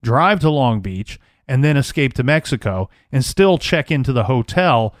 drive to Long Beach, and then escape to Mexico, and still check into the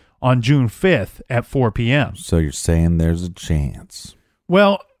hotel on June 5th at 4 p.m. So you're saying there's a chance.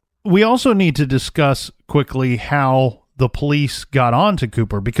 Well, we also need to discuss quickly how the police got on to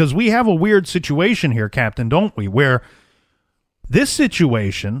Cooper, because we have a weird situation here, Captain, don't we? Where this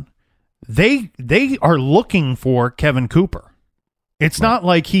situation, they are looking for Kevin Cooper. It's not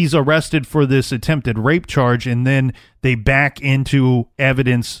like he's arrested for this attempted rape charge and then they back into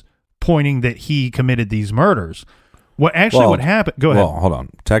evidence pointing that he committed these murders. What happened? Go ahead. Well, hold on.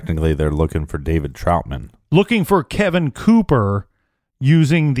 Technically, they're looking for David Troutman. Looking for Kevin Cooper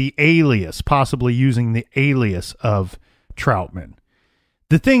possibly using the alias of Troutman.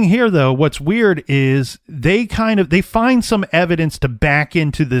 The thing here, though, what's weird is they find some evidence to back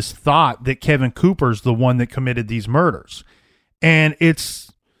into this thought that Kevin Cooper's the one that committed these murders. And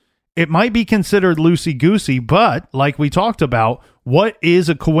it might be considered loosey-goosey, but like we talked about, what is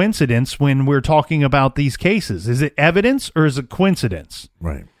a coincidence when we're talking about these cases? Is it evidence or is it coincidence?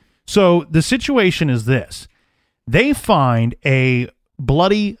 Right. So the situation is this. They find a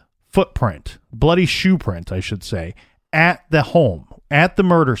bloody shoe print, I should say, at the home, at the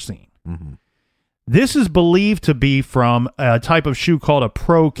murder scene. Mm-hmm. This is believed to be from a type of shoe called a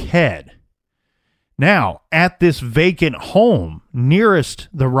pro-ked. Now, at this vacant home nearest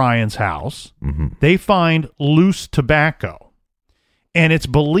the Ryen's house, they find loose tobacco. And it's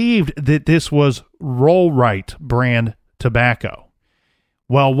believed that this was Roll Right brand tobacco.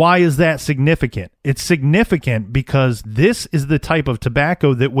 Well, why is that significant? It's significant because this is the type of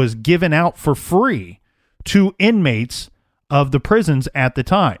tobacco that was given out for free to inmates of the prisons at the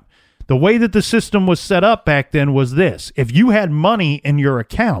time. The way that the system was set up back then was this. If you had money in your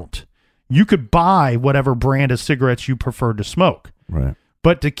account, you could buy whatever brand of cigarettes you preferred to smoke. Right.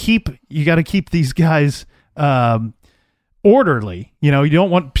 But you got to keep these guys orderly. You don't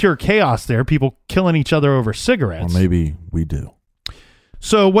want pure chaos there, people killing each other over cigarettes. Well, maybe we do.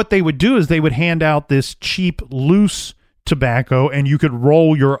 So what they would do is they would hand out this cheap, loose tobacco, and you could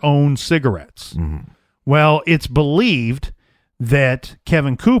roll your own cigarettes. Mm-hmm. Well, it's believed that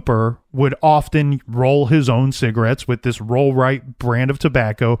Kevin Cooper would often roll his own cigarettes with this Roll Right brand of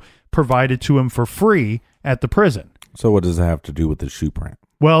tobacco provided to him for free at the prison. So what does it have to do with the shoe print?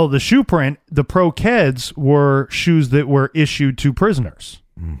 Well, the shoe print, the pro-keds were shoes that were issued to prisoners.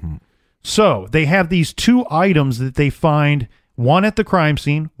 Mm-hmm. So they have these 2 items that they find one at the crime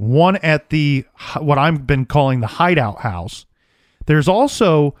scene, one at the what I've been calling the hideout house. There's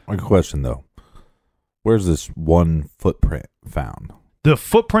also a question though. Where's this one footprint found? The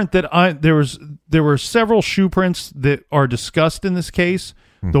footprint that there were several shoe prints that are discussed in this case.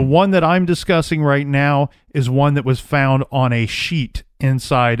 Mm-hmm. The one that I'm discussing right now is one that was found on a sheet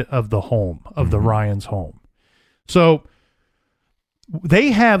inside of the home of the Ryen's home. So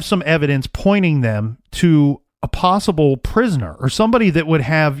they have some evidence pointing them to a possible prisoner or somebody that would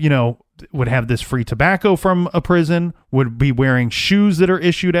have this free tobacco from a prison, would be wearing shoes that are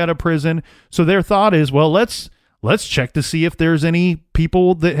issued at a prison. So their thought is, well, let's check to see if there's any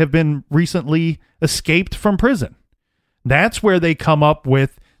people that have been recently escaped from prison. That's where they come up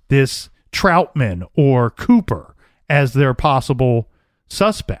with this Troutman or Cooper as their possible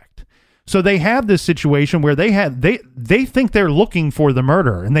suspect. So they have this situation where they think they're looking for the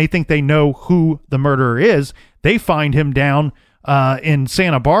murderer, and they think they know who the murderer is. They find him down in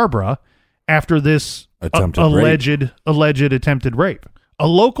Santa Barbara after this alleged attempted rape. A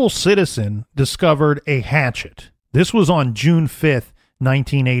local citizen discovered a hatchet. This was on June 5th,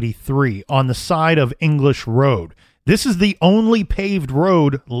 1983, on the side of English Road. This is the only paved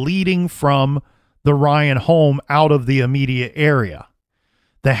road leading from the Ryen home out of the immediate area.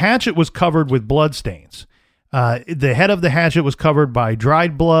 The hatchet was covered with bloodstains. The head of the hatchet was covered by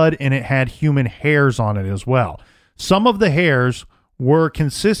dried blood, and it had human hairs on it as well. Some of the hairs were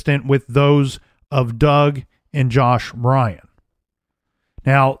consistent with those of Doug and Josh Ryen.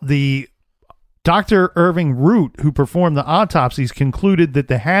 Now, the Dr. Irving Root, who performed the autopsies, concluded that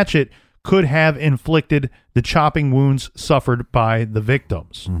the hatchet could have inflicted the chopping wounds suffered by the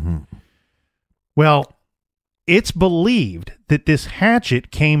victims. Mm-hmm. Well, it's believed that this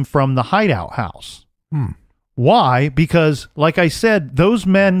hatchet came from the hideout house. Why? Because, like I said, those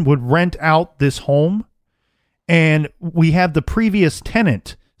men would rent out this home, and we have the previous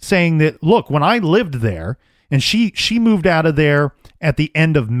tenant saying that, look, when I lived there, and she moved out of there at the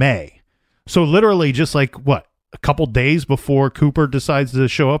end of May. So literally just like, a couple days before Cooper decides to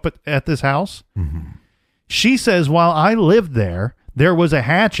show up at this house? Mm-hmm. She says, while I lived there, there was a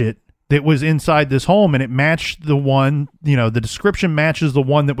hatchet that was inside this home, and it matched the one, the description matches the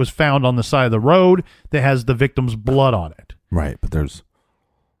one that was found on the side of the road that has the victim's blood on it. Right, but there's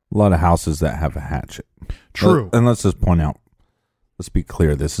a lot of houses that have a hatchet. True. And let's just point out, let's be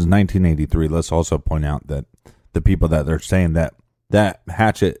clear, this is 1983. Let's also point out that the people that they're saying that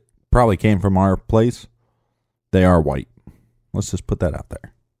hatchet probably came from our place, they are white. Let's just put that out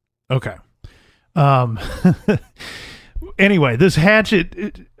there. Okay. Anyway, this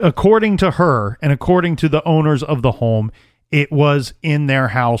hatchet, according to her and according to the owners of the home, it was in their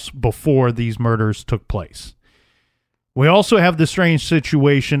house before these murders took place. We also have the strange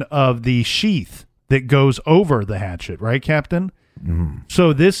situation of the sheath that goes over the hatchet, right, Captain? Mm-hmm.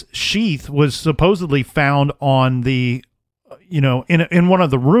 So this sheath was supposedly found on the, in one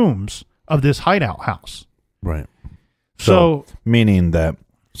of the rooms of this hideout house. Right. So meaning that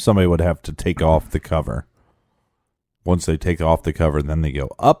somebody would have to take off the cover. Once they take off the cover, then they go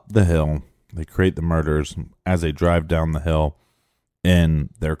up the hill. They create the murders. As they drive down the hill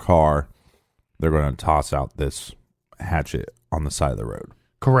in their car, they're going to toss out this hatchet on the side of the road.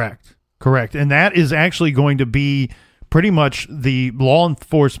 Correct. And that is actually going to be pretty much the law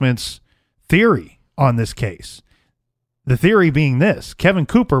enforcement's theory on this case. The theory being this: Kevin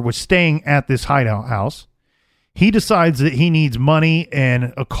Cooper was staying at this hideout house. He decides that he needs money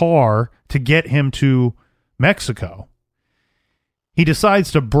and a car to get him to Mexico. He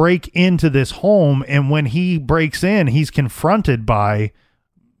decides to break into this home, and when he breaks in, he's confronted by,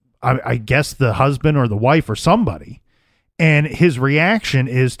 I guess, the husband or the wife or somebody. And his reaction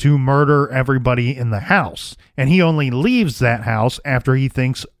is to murder everybody in the house. And he only leaves that house after he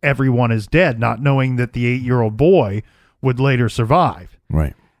thinks everyone is dead, not knowing that the 8-year-old boy would later survive.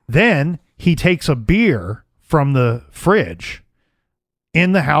 Right. Then he takes a beer from the fridge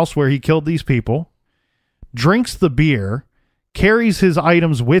in the house where he killed these people, drinks the beer, carries his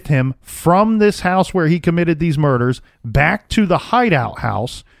items with him from this house where he committed these murders back to the hideout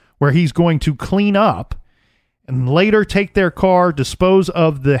house where he's going to clean up, and later take their car, dispose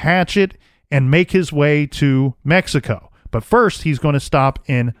of the hatchet, and make his way to Mexico. But first, he's going to stop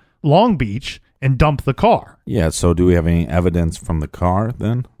in Long Beach and dump the car. Yeah, so do we have any evidence from the car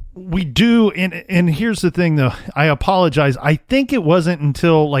then? We do, and here's the thing, though. I apologize. I think it wasn't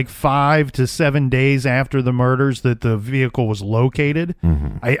until like 5 to 7 days after the murders that the vehicle was located.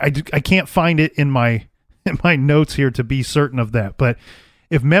 Mm-hmm. I can't find it in my notes here to be certain of that. But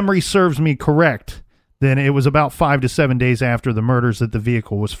if memory serves me correct, then it was about 5 to 7 days after the murders that the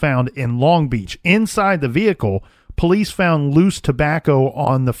vehicle was found in Long Beach. Inside the vehicle police found loose tobacco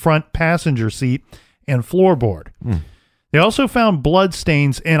on the front passenger seat and floorboard. They also found blood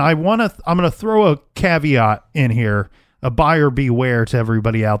stains, and I'm going to throw a caveat in here, a buyer beware to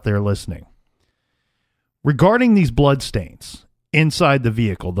everybody out there listening. Regarding these blood stains inside the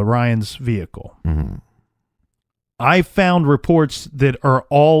vehicle, the Ryan's vehicle, I found reports that are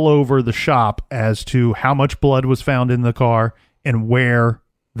all over the shop as to how much blood was found in the car and where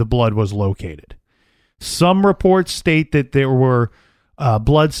the blood was located. Some reports state that there were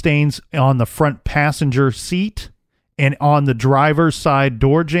blood stains on the front passenger seat and on the driver's side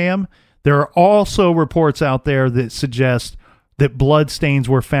door jamb. There are also reports out there that suggest that blood stains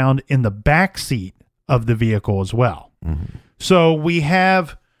were found in the back seat of the vehicle as well. So we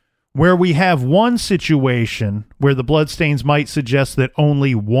have one situation where the blood stains might suggest that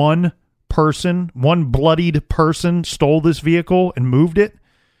only one bloodied person stole this vehicle and moved it.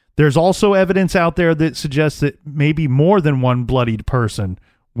 There's also evidence out there that suggests that maybe more than one bloodied person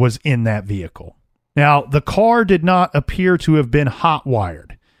was in that vehicle. Now, the car did not appear to have been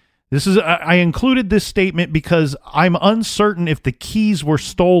hot-wired. I included this statement because I'm uncertain if the keys were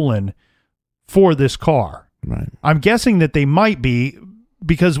stolen for this car. Right. I'm guessing that they might be,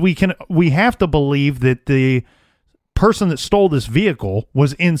 because we have to believe that the person that stole this vehicle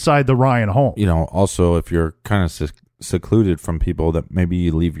was inside the Ryen home. Also, if you're kind of secluded from people, that maybe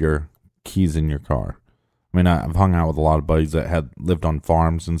you leave your keys in your car. I mean, I've hung out with a lot of buddies that had lived on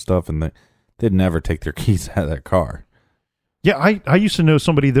farms and stuff, and they'd never take their keys out of their car. Yeah, I used to know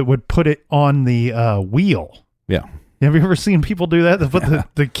somebody that would put it on the wheel. Yeah. Have you ever seen people do that? They put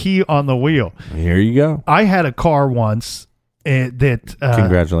the key on the wheel. Here you go. I had a car once that...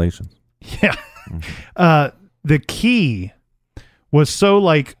 Congratulations. Yeah. The key was so,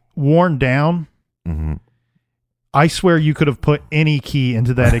 worn down. I swear you could have put any key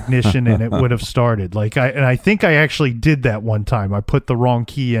into that ignition and it would have started. I think I actually did that one time. I put the wrong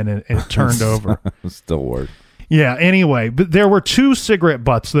key in and it turned over. Still worked. Yeah, anyway, but there were 2 cigarette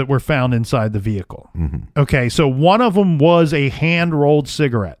butts that were found inside the vehicle. Okay, so one of them was a hand-rolled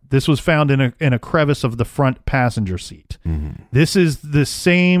cigarette. This was found in a crevice of the front passenger seat. This is the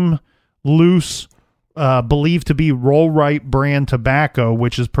same loose, believed to be Roll-Right brand tobacco,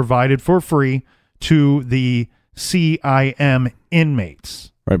 which is provided for free to the CIM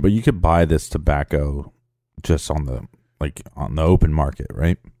inmates. Right, but you could buy this tobacco just on the open market,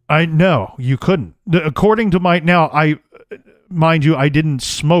 right? No, you couldn't. According to mind you, I didn't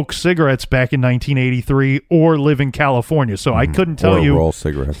smoke cigarettes back in 1983 or live in California, so I couldn't tell you. Roll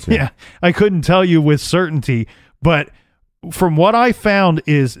cigarettes. Yeah, I couldn't tell you with certainty, but from what I found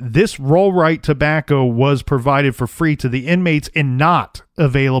is this Roll-Right tobacco was provided for free to the inmates and not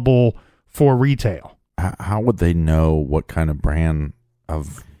available for retail. How would they know what kind of brand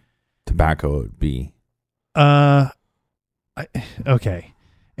of tobacco it would be? Okay.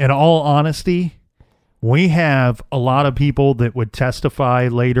 In all honesty, we have a lot of people that would testify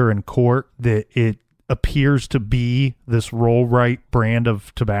later in court that it appears to be this Roll-Right brand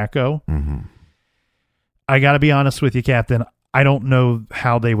of tobacco. I got to be honest with you, Captain. I don't know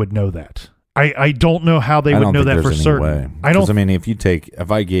how they would know that. I don't know how they would know that for certain.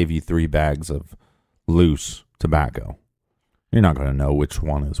 If I gave you 3 bags of loose tobacco, you're not going to know which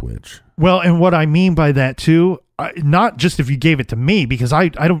one is which. Well, and what I mean by that too, not just if you gave it to me, because I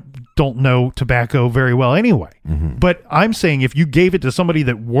don't know tobacco very well anyway. But I'm saying if you gave it to somebody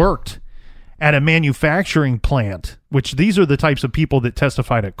that worked at a manufacturing plant, which these are the types of people that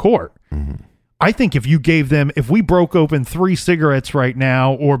testified at court. I think if we broke open 3 cigarettes right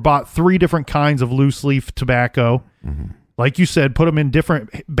now or bought 3 different kinds of loose leaf tobacco, like you said, put them in different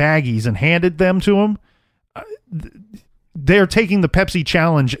baggies and handed them to them, they're taking the Pepsi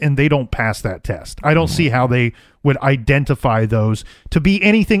challenge and they don't pass that test. I don't see how they would identify those to be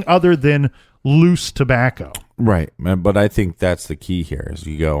anything other than loose tobacco. Right. But I think that's the key here is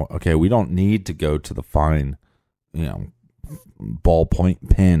you go, okay, we don't need to go to the fine, ballpoint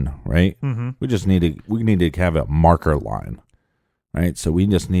pen, right? We just need to have a marker line, right? So we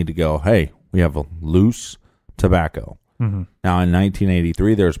just need to go, hey, we have a loose tobacco. Now, in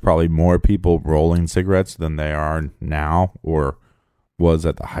 1983, there's probably more people rolling cigarettes than there are now or was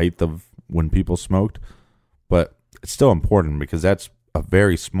at the height of when people smoked. But it's still important because that's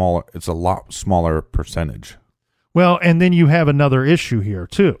it's a lot smaller percentage. Well, and then you have another issue here,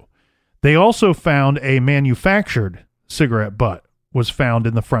 too. They also found a manufactured cigarette butt was found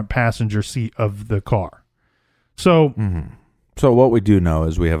in the front passenger seat of the car. So, So what we do know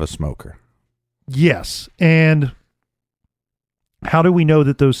is we have a smoker. Yes, and how do we know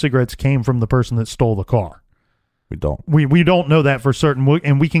that those cigarettes came from the person that stole the car? We don't. We don't know that for certain,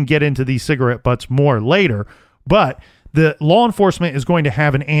 and we can get into these cigarette butts more later. But the law enforcement is going to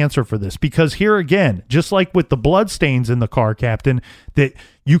have an answer for this, because here again, just like with the bloodstains in the car, Captain, that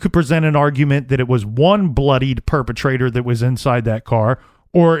you could present an argument that it was one bloodied perpetrator that was inside that car,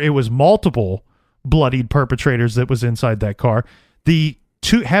 or it was multiple bloodied perpetrators that was inside that car.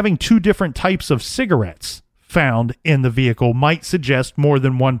 Having two different types of cigarettes found in the vehicle might suggest more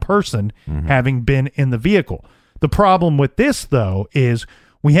than one person having been in the vehicle. The problem with this, though, is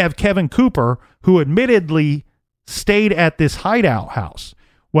we have Kevin Cooper, who admittedly stayed at this hideout house.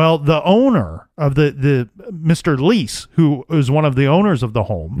 Well, the owner of the Mr. Lease, who is one of the owners of the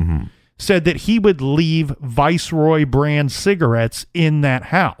home, said that he would leave Viceroy brand cigarettes in that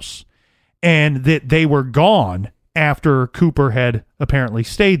house, and that they were gone after Cooper had apparently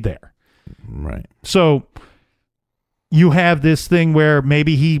stayed there. Right. So you have this thing where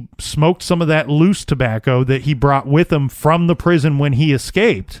maybe he smoked some of that loose tobacco that he brought with him from the prison when he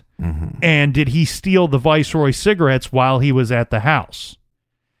escaped. And did he steal the Viceroy cigarettes while he was at the house?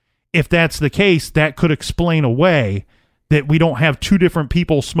 If that's the case, that could explain away that we don't have two different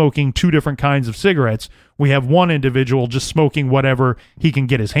people smoking two different kinds of cigarettes. We have one individual just smoking whatever he can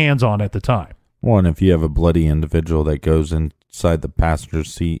get his hands on at the time. Well, and if you have a bloody individual that goes inside the passenger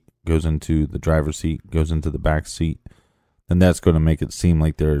seat, goes into the driver's seat, goes into the back seat, then that's going to make it seem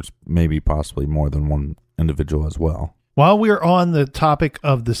like there's maybe possibly more than one individual as well. While we're on the topic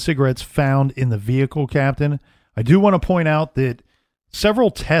of the cigarettes found in the vehicle, Captain, I do want to point out that several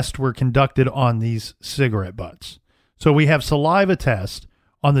tests were conducted on these cigarette butts. So we have saliva tests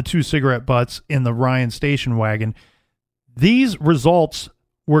on the 2 cigarette butts in the Ryen station wagon. These results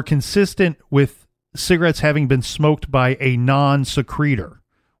were consistent with cigarettes having been smoked by a non-secretor,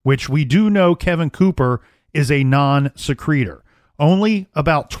 which we do know Kevin Cooper is a non-secretor. Only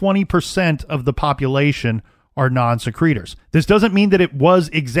about 20% of the population are non-secretors. This doesn't mean that it was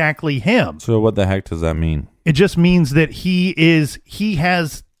exactly him. So what the heck does that mean? It just means that he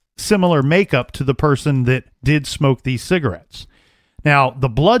has similar makeup to the person that did smoke these cigarettes. Now, the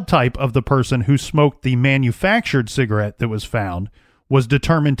blood type of the person who smoked the manufactured cigarette that was found was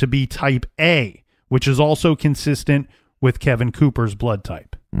determined to be type A, which is also consistent with Kevin Cooper's blood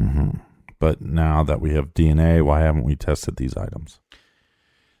type. But now that we have DNA, why haven't we tested these items?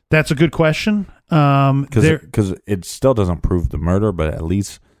 That's a good question. Because it still doesn't prove the murder, but at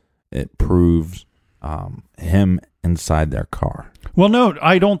least it proves him inside their car. Well, no,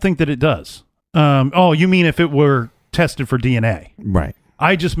 I don't think that it does. You mean if it were tested for DNA? Right.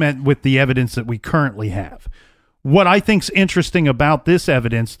 I just meant with the evidence that we currently have. What I think's interesting about this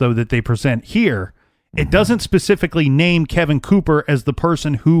evidence, though, that they present here, it doesn't specifically name Kevin Cooper as the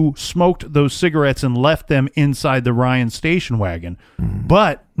person who smoked those cigarettes and left them inside the Ryen station wagon,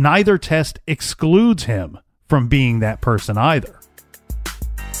 but neither test excludes him from being that person either.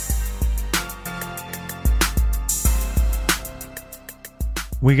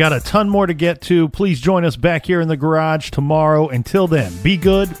 We got a ton more to get to. Please join us back here in the garage tomorrow. Until then, be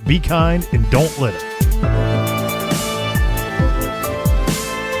good, be kind, and don't litter.